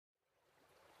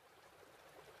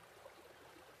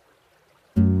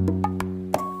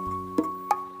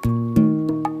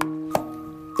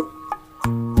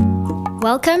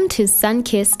Welcome to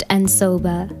Sun-Kissed and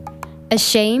Sober, a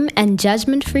shame and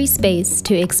judgment-free space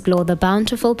to explore the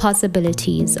bountiful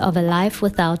possibilities of a life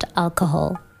without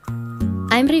alcohol.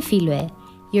 I'm Refilwe,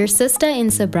 your sister in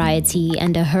sobriety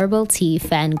and a herbal tea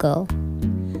fangirl.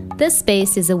 This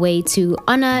space is a way to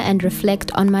honor and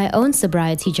reflect on my own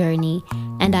sobriety journey,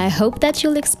 and I hope that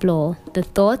you'll explore the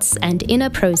thoughts and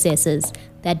inner processes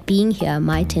that being here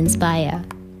might inspire.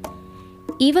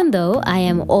 Even though I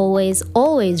am always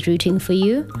rooting for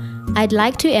you, I'd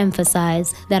like to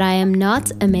emphasize that I am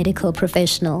not a medical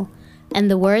professional, and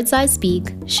the words I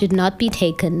speak should not be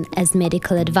taken as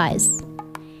medical advice.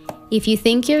 If you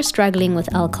think you're struggling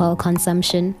with alcohol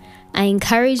consumption, I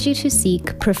encourage you to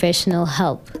seek professional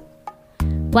help.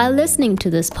 While listening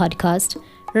to this podcast,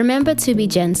 remember to be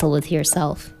gentle with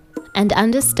yourself and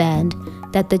understand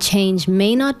that the change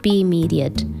may not be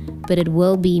immediate, but it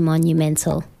will be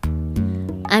monumental.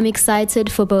 I'm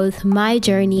excited for both my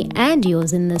journey and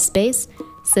yours in this space,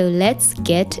 so let's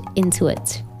get into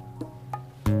it.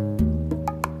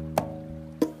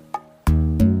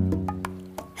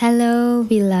 Hello,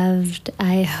 beloved.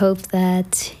 I hope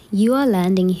that you are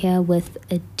landing here with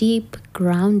a deep,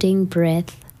 grounding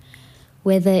breath.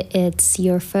 Whether it's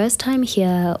your first time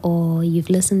here or you've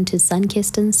listened to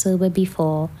Sun-Kissed and Sober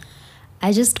before,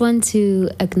 I just want to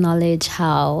acknowledge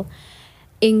how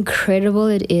incredible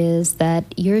it is that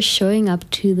you're showing up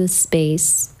to this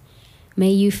space. May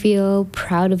you feel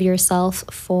proud of yourself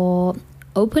for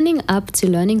opening up to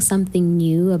learning something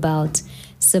new about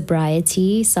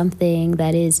sobriety, something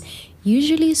that is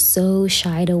usually so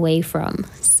shied away from.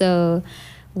 So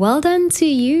well done to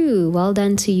you. Well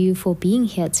done to you for being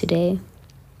here today.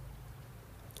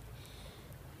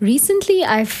 Recently,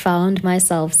 I found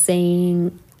myself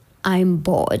saying, I'm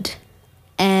bored.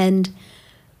 And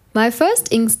my first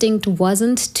instinct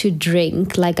wasn't to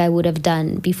drink like I would have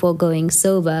done before going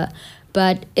sober,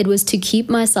 but it was to keep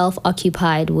myself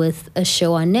occupied with a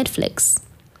show on Netflix.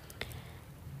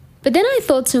 But then I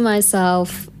thought to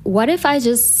myself, what if I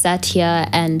just sat here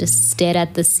and stared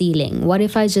at the ceiling? What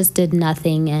if I just did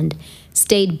nothing and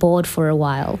stayed bored for a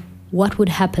while? What would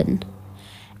happen?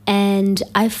 And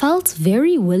I felt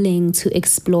very willing to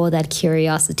explore that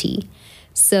curiosity.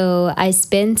 So I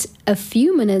spent a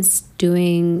few minutes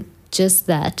doing just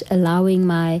that, allowing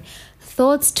my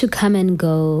thoughts to come and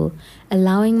go,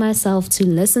 allowing myself to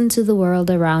listen to the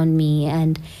world around me,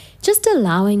 and just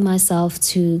allowing myself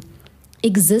to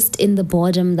exist in the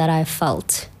boredom that I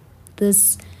felt.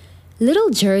 This little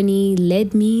journey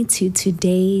led me to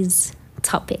today's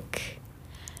topic,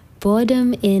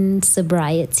 boredom in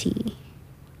sobriety.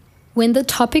 When the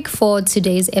topic for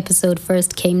today's episode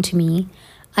first came to me,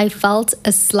 I felt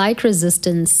a slight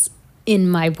resistance in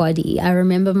my body. I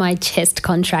remember my chest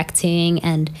contracting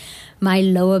and my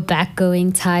lower back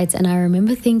going tight. And I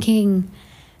remember thinking,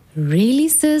 really,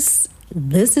 sis?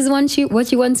 This is what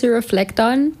you want to reflect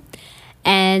on?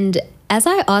 And as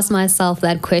I asked myself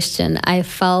that question, I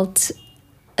felt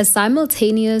a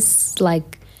simultaneous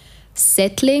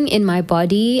settling in my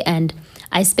body, and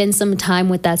I spent some time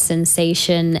with that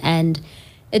sensation, and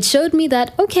it showed me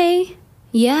that, okay,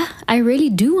 yeah, I really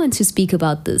do want to speak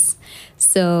about this.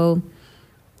 So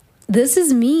this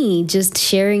is me just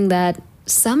sharing that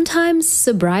sometimes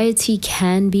sobriety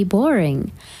can be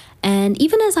boring. And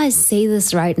even as I say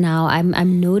this right now,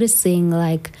 I'm noticing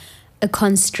a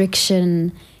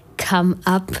constriction come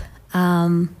up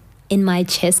in my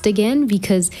chest again,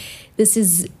 because this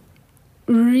is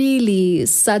really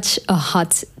such a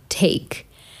hot take.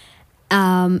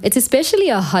 It's especially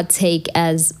a hot take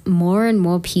as more and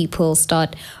more people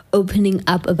start opening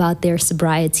up about their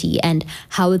sobriety and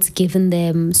how it's given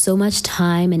them so much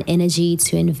time and energy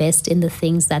to invest in the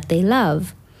things that they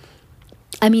love.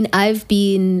 I mean, I've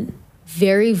been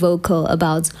very vocal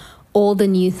about all the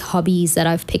new hobbies that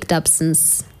I've picked up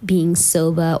since being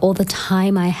sober, all the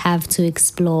time I have to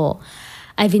explore.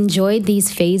 I've enjoyed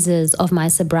these phases of my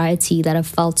sobriety that have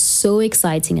felt so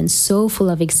exciting and so full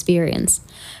of experience.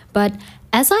 But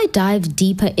as I dive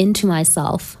deeper into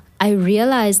myself, I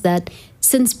realized that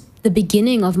since the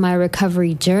beginning of my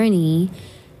recovery journey,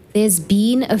 there's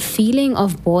been a feeling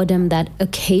of boredom that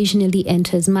occasionally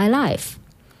enters my life.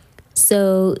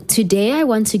 So today I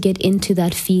want to get into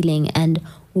that feeling and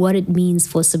what it means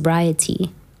for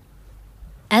sobriety.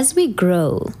 As we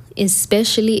grow,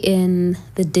 especially in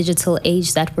the digital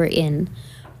age that we're in,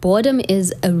 boredom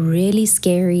is a really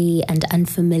scary and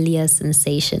unfamiliar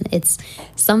sensation. It's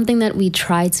something that we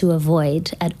try to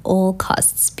avoid at all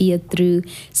costs, be it through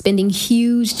spending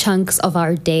huge chunks of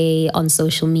our day on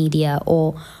social media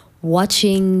or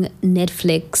watching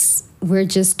Netflix. We're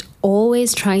just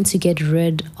always trying to get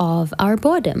rid of our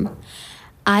boredom.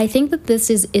 I think that this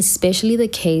is especially the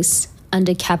case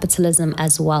under capitalism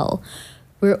as well.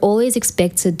 We're always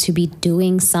expected to be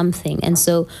doing something. And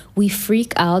so we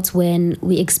freak out when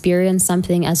we experience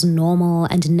something as normal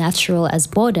and natural as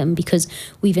boredom because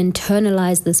we've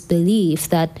internalized this belief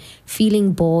that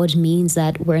feeling bored means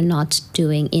that we're not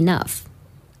doing enough.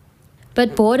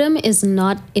 But boredom is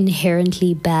not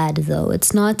inherently bad, though.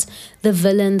 It's not the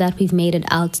villain that we've made it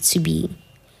out to be.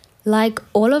 Like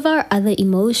all of our other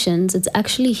emotions, it's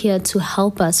actually here to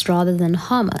help us rather than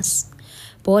harm us.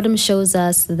 Boredom shows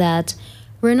us that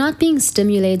we're not being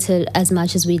stimulated as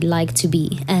much as we'd like to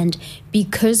be. And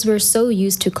because we're so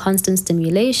used to constant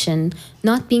stimulation,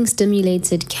 not being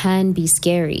stimulated can be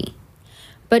scary.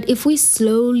 But if we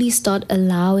slowly start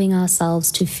allowing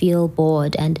ourselves to feel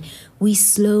bored and we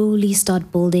slowly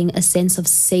start building a sense of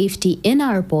safety in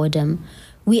our boredom,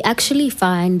 we actually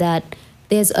find that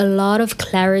there's a lot of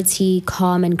clarity,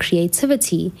 calm, and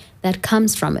creativity that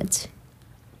comes from it.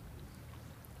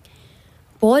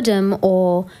 Boredom,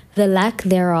 or the lack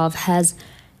thereof,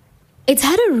 it's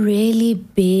had a really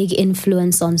big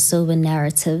influence on sober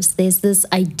narratives. There's this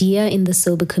idea in the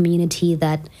sober community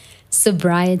that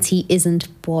sobriety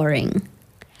isn't boring.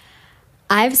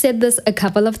 I've said this a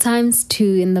couple of times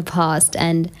too in the past,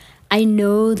 and I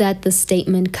know that the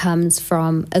statement comes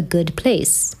from a good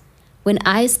place. When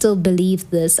I still believed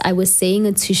this, I was saying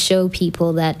it to show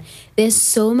people that there's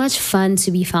so much fun to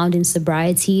be found in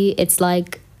sobriety. It's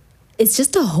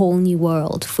just a whole new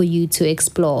world for you to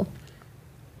explore.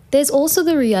 There's also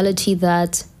the reality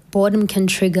that boredom can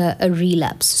trigger a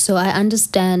relapse. So I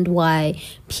understand why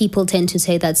people tend to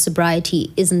say that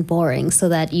sobriety isn't boring so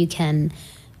that you can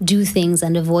do things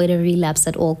and avoid a relapse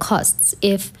at all costs.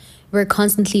 If we're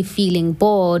constantly feeling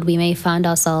bored, we may find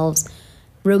ourselves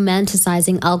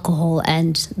romanticizing alcohol,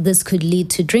 and this could lead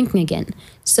to drinking again.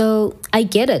 So I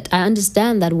get it. I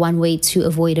understand that one way to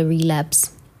avoid a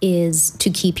relapse is to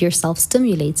keep yourself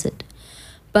stimulated.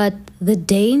 But the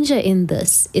danger in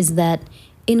this is that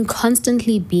in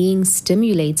constantly being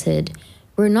stimulated,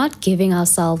 we're not giving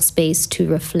ourselves space to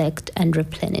reflect and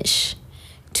replenish,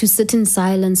 to sit in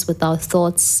silence with our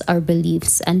thoughts, our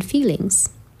beliefs, and feelings.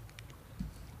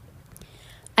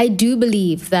 I do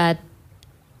believe that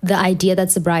the idea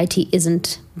that sobriety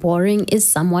isn't boring is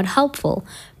somewhat helpful,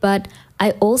 but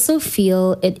I also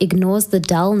feel it ignores the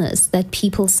dullness that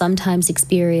people sometimes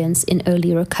experience in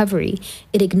early recovery.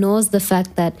 It ignores the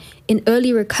fact that in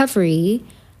early recovery,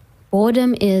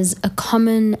 boredom is a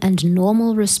common and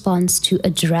normal response to a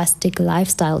drastic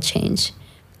lifestyle change.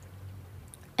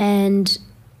 And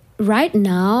right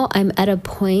now, I'm at a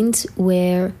point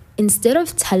where instead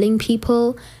of telling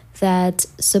people that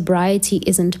sobriety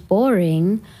isn't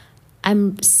boring,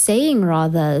 I'm saying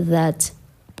rather that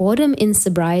boredom in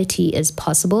sobriety is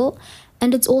possible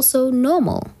and it's also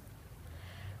normal.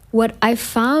 What I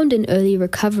found in early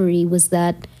recovery was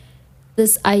that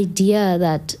this idea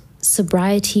that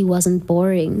sobriety wasn't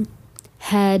boring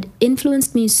had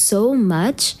influenced me so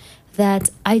much that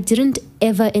I didn't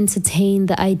ever entertain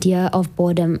the idea of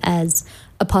boredom as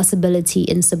a possibility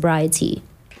in sobriety.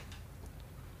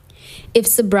 If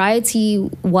sobriety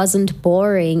wasn't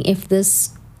boring, if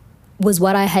this was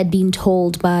what I had been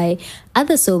told by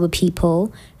other sober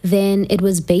people, then it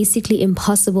was basically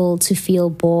impossible to feel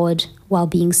bored while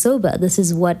being sober. This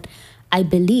is what I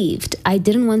believed. I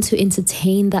didn't want to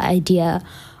entertain the idea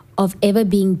of ever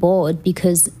being bored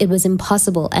because it was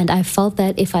impossible. And I felt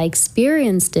that if I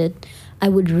experienced it, I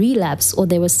would relapse or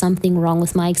there was something wrong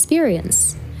with my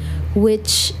experience,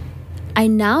 which I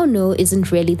now know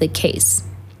isn't really the case.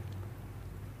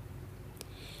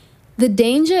 The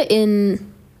danger in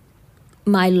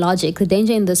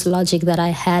this logic that I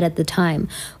had at the time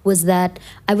was that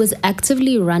I was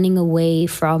actively running away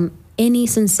from any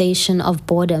sensation of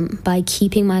boredom by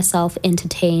keeping myself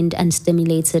entertained and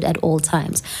stimulated at all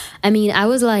times. I mean, I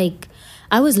was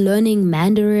learning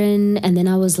Mandarin, and then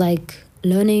I was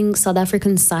learning South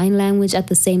African Sign Language at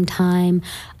the same time.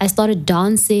 I started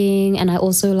dancing, and I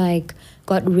also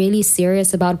got really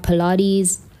serious about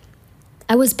Pilates.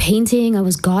 I was painting, I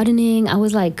was gardening, I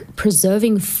was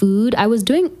preserving food. I was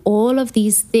doing all of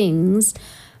these things,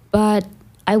 but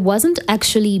I wasn't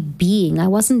actually being. I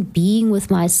wasn't being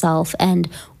with myself and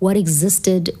what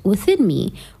existed within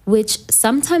me, which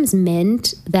sometimes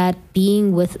meant that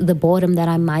being with the boredom that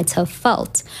I might have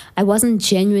felt. I wasn't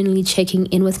genuinely checking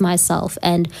in with myself,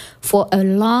 and for a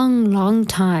long, long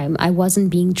time, I wasn't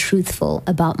being truthful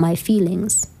about my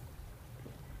feelings.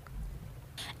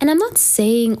 And I'm not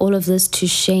saying all of this to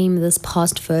shame this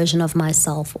past version of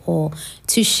myself or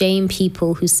to shame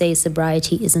people who say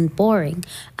sobriety isn't boring.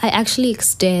 I actually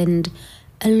extend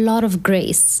a lot of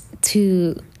grace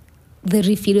to the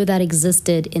refilo that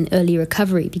existed in early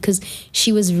recovery, because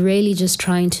she was really just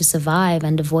trying to survive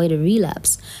and avoid a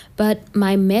relapse. But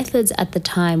my methods at the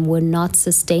time were not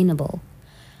sustainable.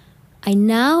 I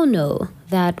now know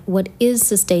that what is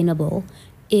sustainable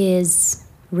is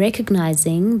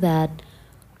recognizing that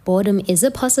boredom is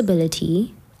a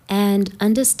possibility and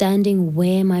understanding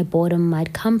where my boredom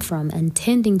might come from and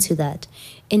tending to that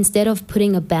instead of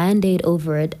putting a band-aid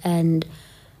over it and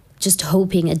just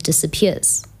hoping it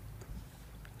disappears.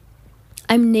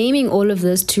 I'm naming all of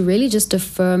this to really just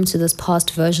affirm to this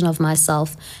past version of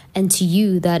myself and to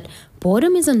you that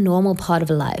boredom is a normal part of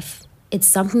life. It's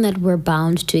something that we're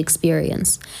bound to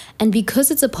experience. And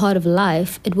because it's a part of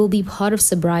life, it will be part of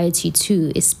sobriety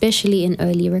too, especially in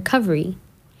early recovery.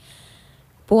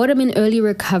 Boredom in early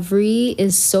recovery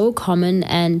is so common,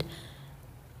 and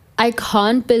I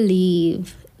can't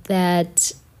believe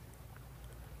that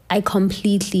I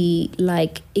completely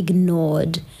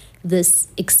ignored this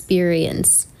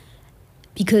experience,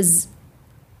 because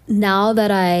now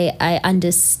that I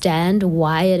understand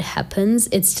why it happens,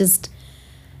 it's just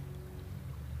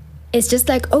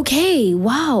like, okay,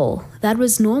 wow, that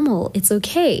was normal. It's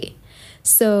okay.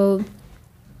 So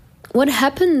what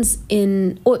happens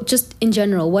just in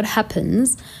general, what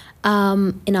happens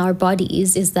in our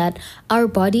bodies is that our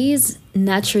bodies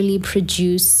naturally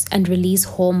produce and release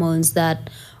hormones that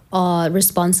are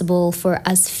responsible for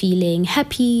us feeling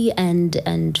happy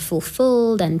and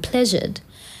fulfilled and pleasured.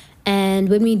 And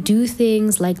when we do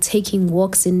things like taking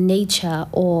walks in nature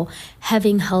or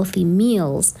having healthy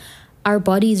meals, our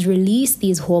bodies release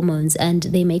these hormones and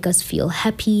they make us feel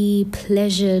happy,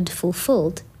 pleasured,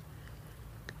 fulfilled.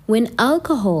 When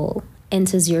alcohol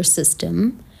enters your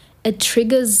system, it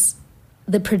triggers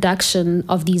the production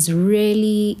of these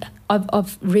really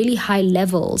high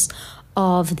levels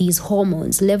of these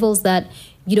hormones, levels that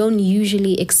you don't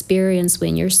usually experience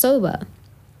when you're sober.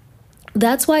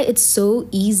 That's why it's so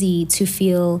easy to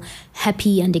feel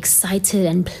happy and excited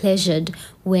and pleasured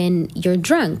when you're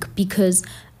drunk, because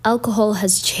alcohol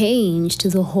has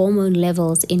changed the hormone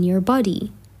levels in your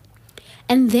body.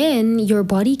 And then your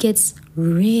body gets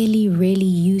really, really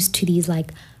used to these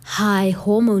high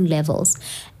hormone levels.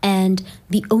 And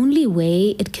the only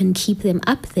way it can keep them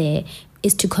up there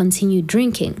is to continue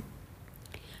drinking.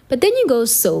 But then you go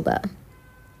sober,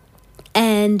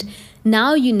 and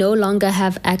now you no longer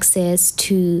have access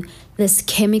to this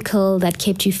chemical that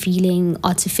kept you feeling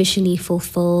artificially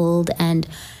fulfilled and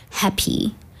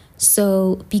happy.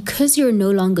 So because you're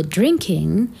no longer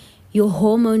drinking, your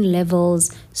hormone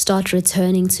levels start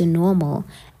returning to normal,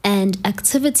 and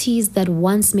activities that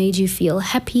once made you feel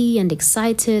happy and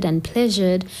excited and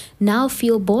pleasured now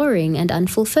feel boring and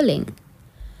unfulfilling.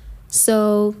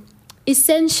 So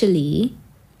essentially,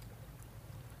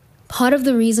 part of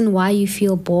the reason why you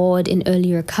feel bored in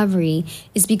early recovery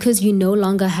is because you no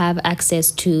longer have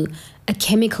access to a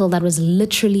chemical that was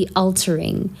literally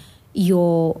altering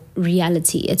your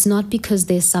reality. It's not because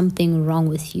there's something wrong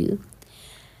with you.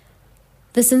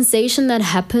 The sensation that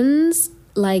happens,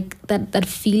 that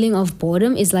feeling of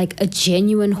boredom, is like a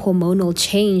genuine hormonal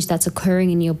change that's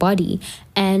occurring in your body.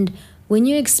 And when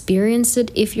you experience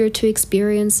it, if you're to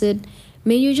experience it,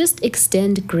 may you just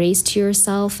extend grace to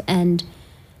yourself and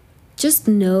just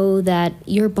know that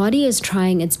your body is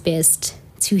trying its best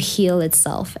to heal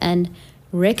itself. And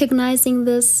recognizing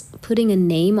this, putting a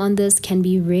name on this, can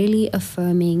be really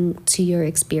affirming to your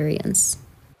experience.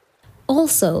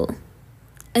 Also,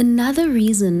 another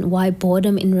reason why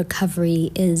boredom in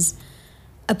recovery is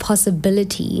a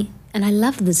possibility, and I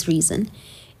love this reason,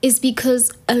 is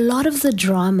because a lot of the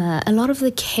drama, a lot of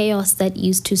the chaos that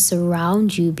used to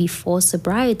surround you before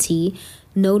sobriety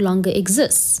no longer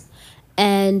exists.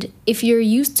 And if you're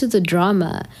used to the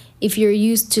drama, if you're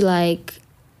used to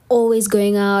always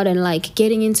going out and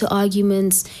getting into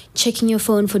arguments, checking your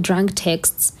phone for drunk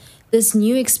texts, this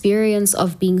new experience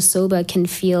of being sober can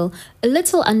feel a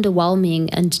little underwhelming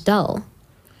and dull.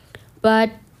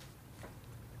 But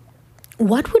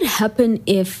what would happen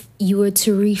if you were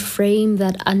to reframe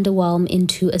that underwhelm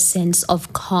into a sense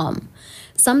of calm?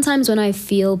 Sometimes when I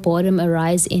feel boredom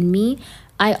arise in me,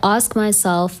 I ask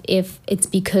myself if it's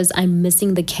because I'm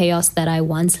missing the chaos that I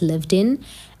once lived in.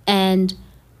 And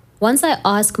once I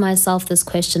ask myself this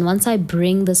question, once I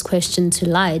bring this question to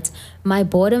light, my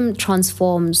boredom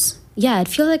transforms. I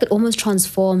feel like it almost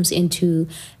transforms into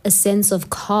a sense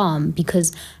of calm,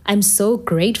 because I'm so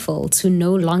grateful to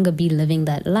no longer be living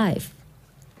that life.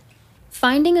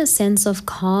 Finding a sense of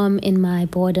calm in my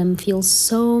boredom feels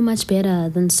so much better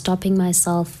than stopping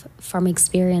myself from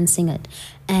experiencing it.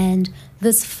 And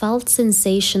this felt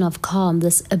sensation of calm,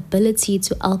 this ability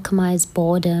to alchemize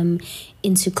boredom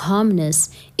into calmness,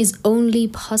 is only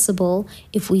possible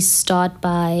if we start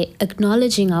by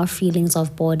acknowledging our feelings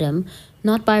of boredom,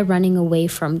 not by running away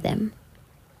from them.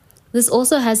 This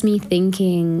also has me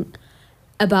thinking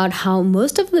about how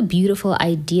most of the beautiful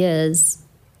ideas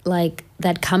like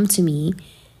that come to me,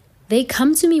 they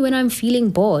come to me when I'm feeling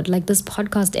bored, like this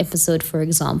podcast episode, for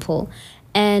example.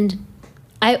 And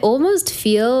I almost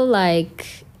feel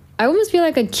like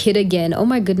a kid again. Oh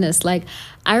my goodness. Like,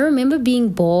 I remember being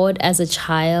bored as a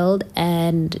child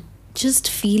and just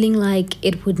feeling like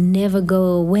it would never go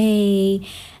away,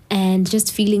 and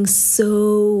just feeling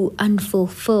so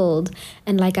unfulfilled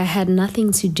and like I had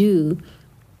nothing to do.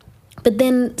 But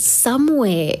then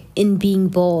somewhere in being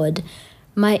bored,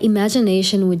 my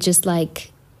imagination would just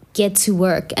like get to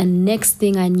work. And next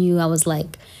thing I knew, I was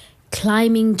like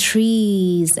climbing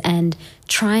trees and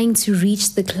trying to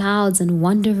reach the clouds and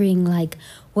wondering like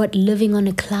what living on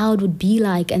a cloud would be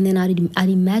like. And then I'd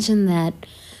imagine that.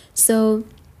 So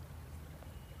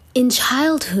in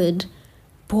childhood,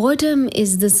 boredom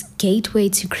is this gateway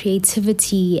to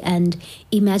creativity and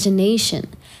imagination.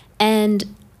 And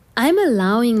I'm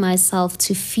allowing myself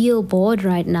to feel bored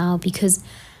right now because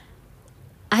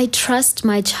I trust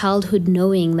my childhood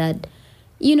knowing that,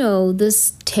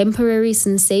 this temporary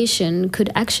sensation could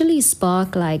actually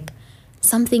spark like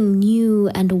something new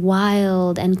and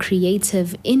wild and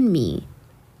creative in me.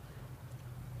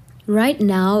 Right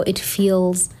now, it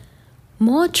feels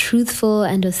more truthful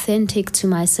and authentic to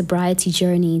my sobriety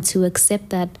journey to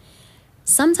accept that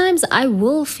sometimes I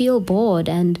will feel bored,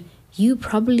 and you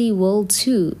probably will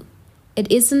too. It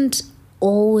isn't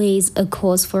always a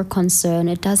cause for concern.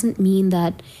 It doesn't mean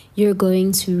that you're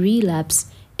going to relapse.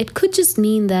 It could just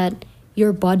mean that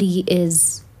your body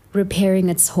is repairing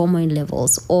its hormone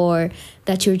levels, or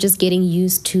that you're just getting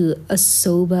used to a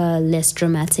sober, less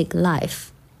dramatic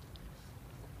life.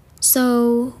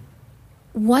 So,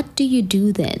 what do you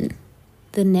do then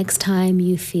the next time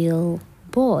you feel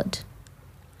bored?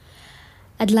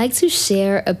 I'd like to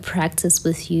share a practice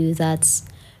with you that's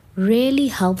really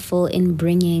helpful in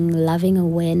bringing loving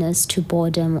awareness to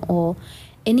boredom or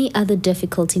any other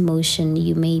difficult emotion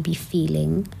you may be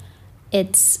feeling.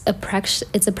 It's a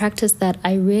practice that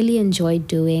I really enjoy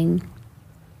doing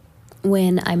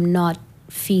when I'm not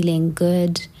feeling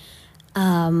good.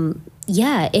 Any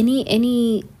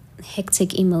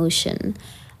hectic emotion.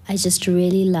 I just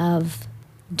really love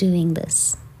doing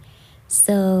this.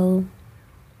 So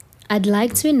I'd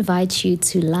like to invite you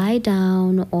to lie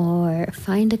down or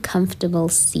find a comfortable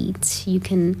seat. You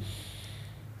can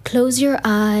close your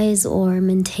eyes or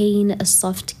maintain a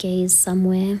soft gaze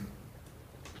somewhere.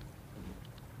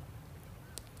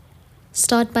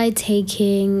 Start by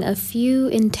taking a few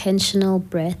intentional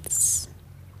breaths.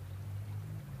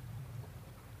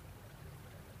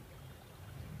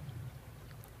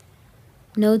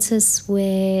 Notice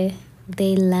where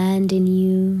they land in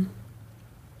you.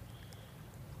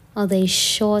 Are they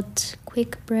short,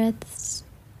 quick breaths?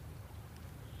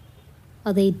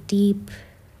 Are they deep,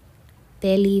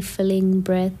 belly-filling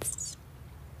breaths?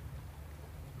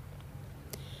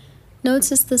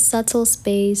 Notice the subtle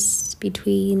space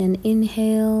between an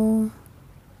inhale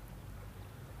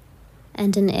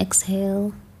and an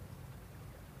exhale.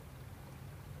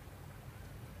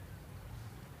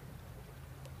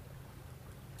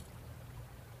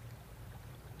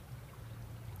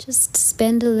 Just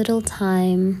spend a little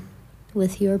time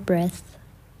with your breath.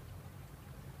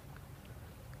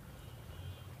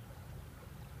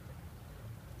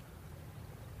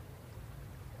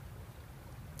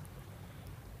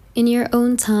 In your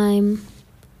own time,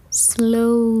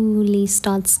 slowly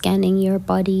start scanning your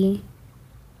body.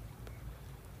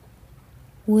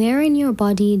 Where in your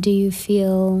body do you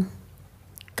feel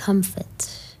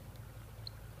comfort?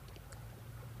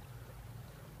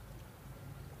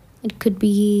 It could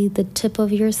be the tip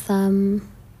of your thumb.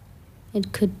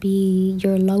 It could be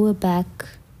your lower back.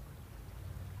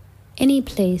 Any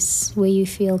place where you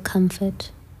feel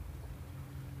comfort.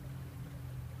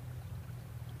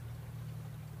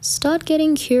 Start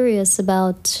getting curious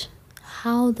about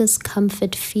how this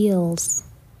comfort feels.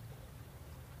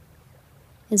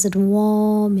 Is it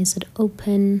warm? Is it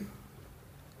open?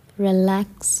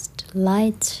 Relaxed?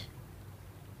 Light?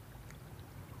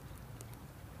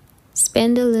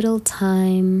 Spend a little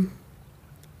time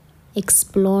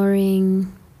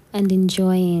exploring and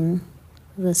enjoying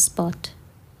the spot.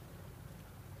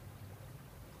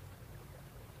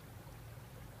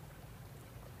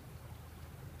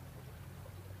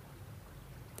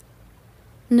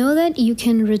 Know that you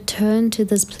can return to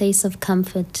this place of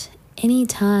comfort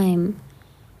anytime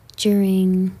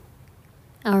during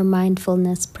our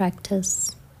mindfulness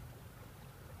practice.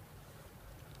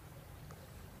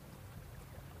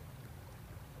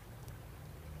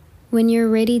 When you're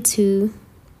ready to,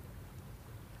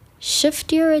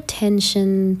 shift your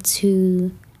attention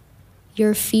to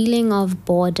your feeling of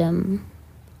boredom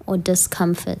or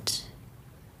discomfort.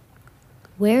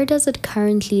 Where does it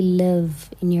currently live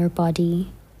in your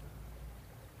body?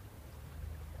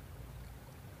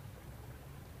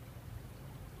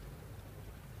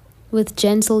 With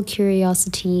gentle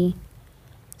curiosity,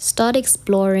 start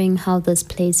exploring how this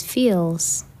place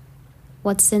feels.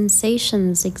 What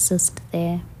sensations exist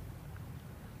there?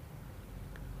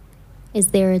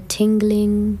 Is there a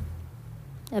tingling,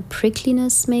 a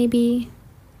prickliness maybe,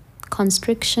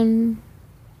 constriction?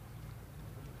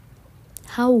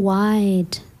 How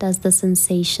wide does the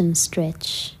sensation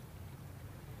stretch?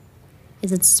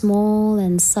 Is it small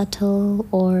and subtle,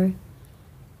 or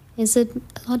is it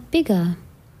a lot bigger?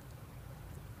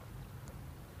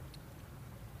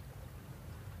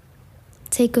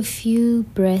 Take a few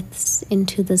breaths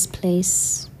into this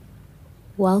place,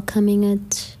 welcoming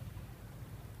it,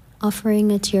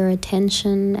 offering it your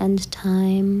attention and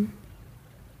time.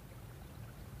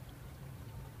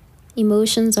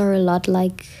 Emotions are a lot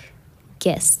like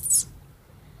guests.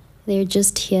 They're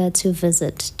just here to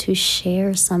visit, to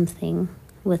share something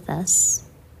with us.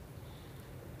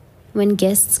 When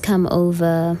guests come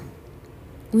over,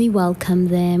 we welcome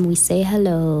them, we say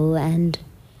hello, and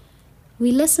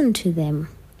we listen to them.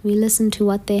 We listen to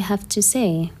what they have to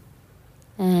say.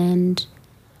 And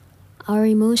our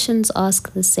emotions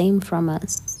ask the same from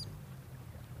us.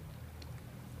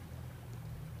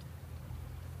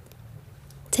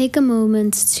 Take a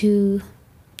moment to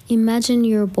imagine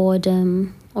your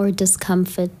boredom or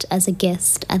discomfort as a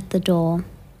guest at the door.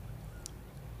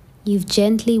 You've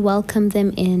gently welcomed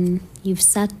them in. You've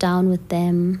sat down with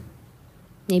them.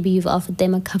 Maybe you've offered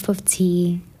them a cup of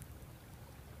tea.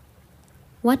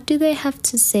 What do they have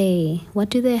to say?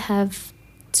 What do they have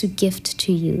to gift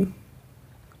to you?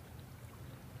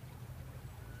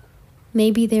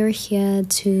 Maybe they're here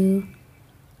to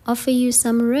offer you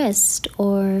some rest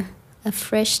or a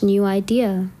fresh new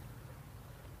idea.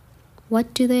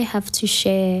 What do they have to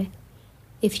share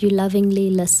if you lovingly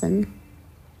listen?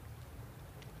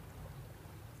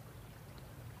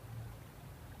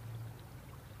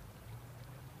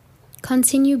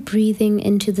 Continue breathing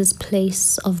into this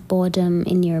place of boredom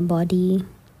in your body,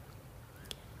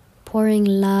 pouring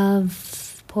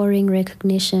love, pouring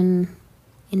recognition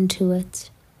into it.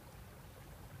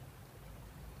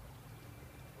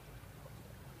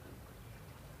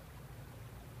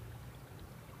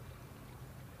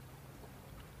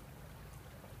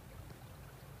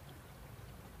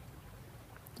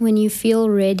 When you feel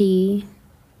ready,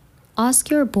 ask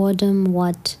your boredom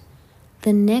what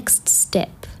the next step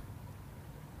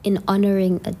in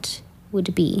honoring it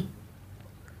would be.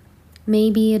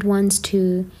 Maybe it wants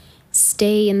to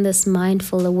stay in this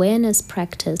mindful awareness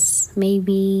practice.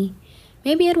 Maybe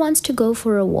it wants to go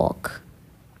for a walk.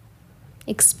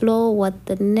 Explore what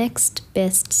the next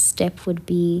best step would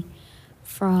be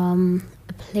from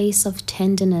a place of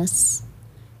tenderness,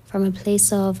 from a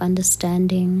place of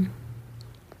understanding.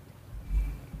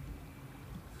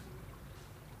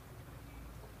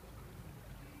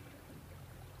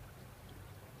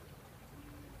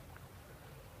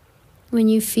 When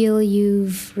you feel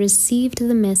you've received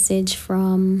the message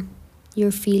from your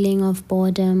feeling of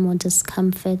boredom or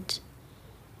discomfort,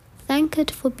 thank it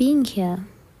for being here.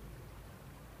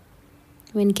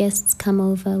 When guests come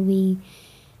over, we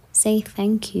say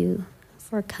thank you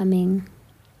for coming.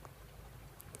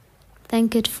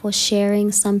 Thank it for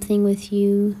sharing something with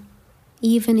you,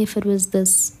 even if it was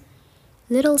this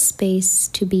little space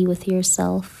to be with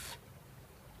yourself.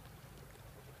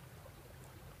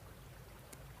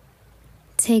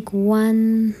 Take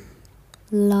one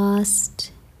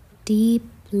last deep,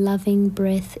 loving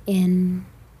breath in.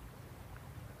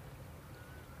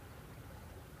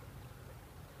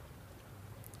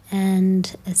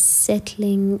 And a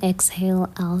settling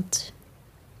exhale out.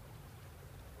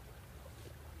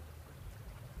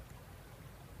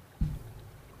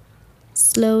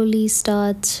 Slowly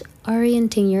start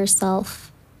orienting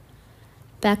yourself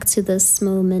back to this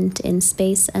moment in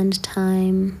space and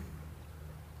time.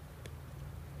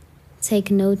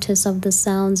 Take notice of the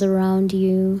sounds around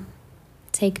you.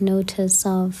 Take notice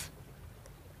of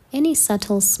any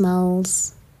subtle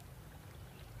smells.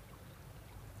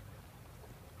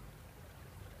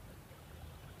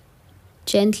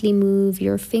 Gently move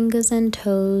your fingers and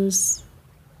toes.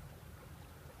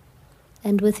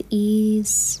 And with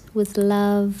ease, with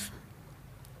love,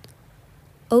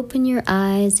 open your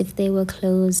eyes if they were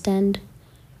closed and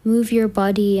move your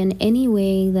body in any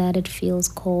way that it feels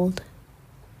called.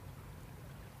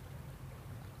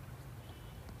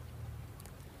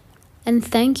 And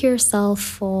thank yourself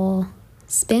for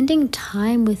spending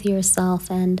time with yourself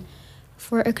and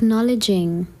for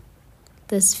acknowledging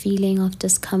this feeling of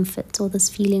discomfort or this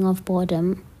feeling of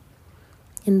boredom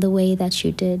in the way that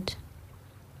you did.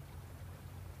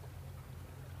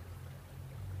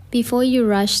 Before you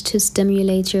rush to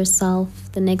stimulate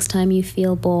yourself the next time you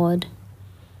feel bored,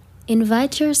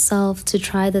 invite yourself to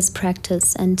try this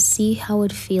practice and see how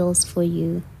it feels for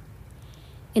you.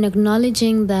 In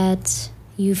acknowledging that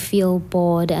you feel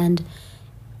bored and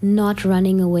not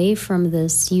running away from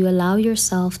this, you allow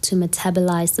yourself to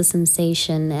metabolize the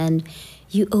sensation and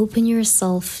you open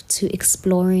yourself to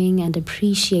exploring and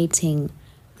appreciating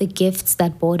the gifts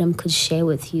that boredom could share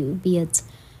with you, be it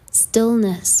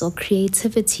stillness or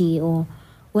creativity or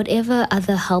whatever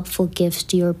other helpful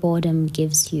gift your boredom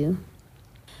gives you.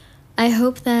 I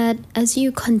hope that as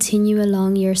you continue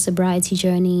along your sobriety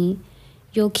journey,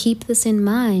 you'll keep this in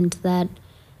mind, that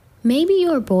maybe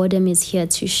your boredom is here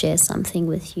to share something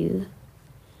with you.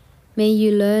 May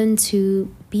you learn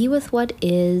to be with what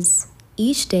is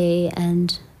each day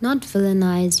and not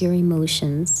villainize your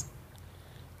emotions.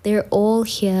 They're all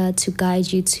here to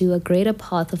guide you to a greater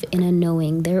path of inner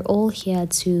knowing. They're all here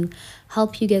to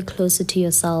help you get closer to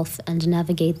yourself and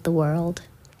navigate the world.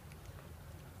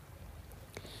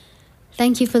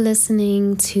 Thank you for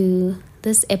listening to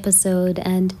this episode,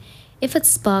 and if it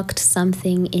sparked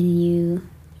something in you,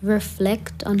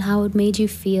 reflect on how it made you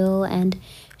feel and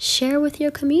share with your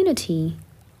community.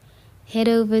 Head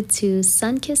over to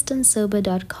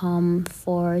sunkissedandsober.com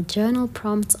for journal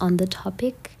prompts on the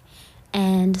topic,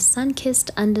 and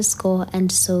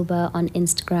sunkissed_and_sober on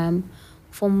Instagram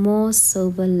for more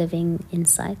sober living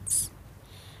insights.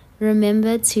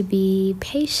 Remember to be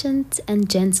patient and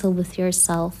gentle with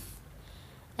yourself,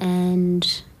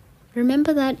 and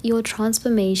remember that your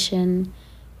transformation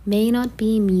may not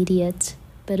be immediate,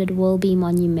 but it will be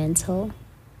monumental.